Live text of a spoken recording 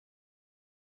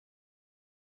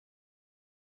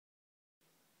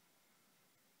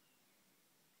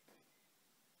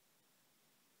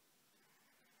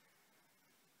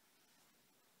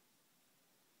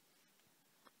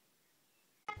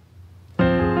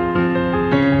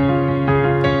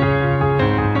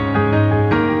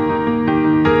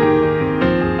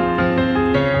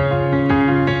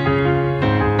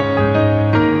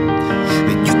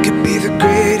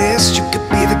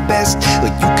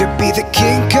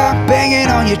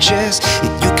your chest.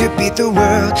 You could beat the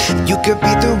world, you could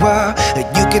beat the wall.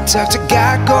 You could talk to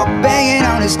God, go banging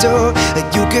on his door.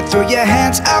 You could throw your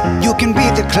hands up, you can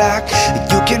beat the clock.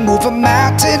 You can move a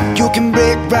mountain, you can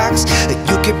break rocks.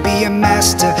 You could be a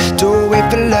master, don't wait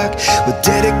for luck. Well,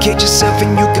 dedicate yourself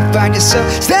and you can find yourself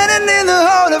standing in the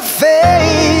Hall of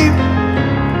Fame.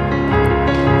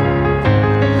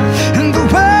 And the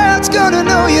world's gonna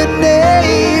know your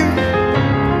name,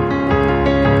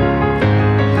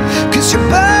 'cause you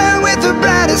burn with the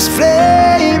brightest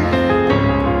flame.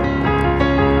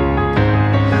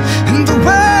 And the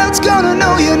world's gonna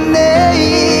know your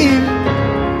name.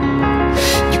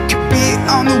 You could be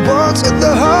on the walls of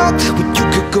the hall. You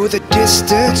could go the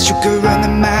distance, you could run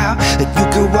the mile. You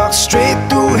could walk straight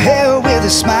through hell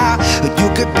with a smile. You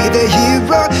could be the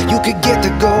hero, you could get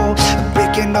the goal,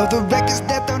 breaking all the records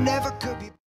that they'll never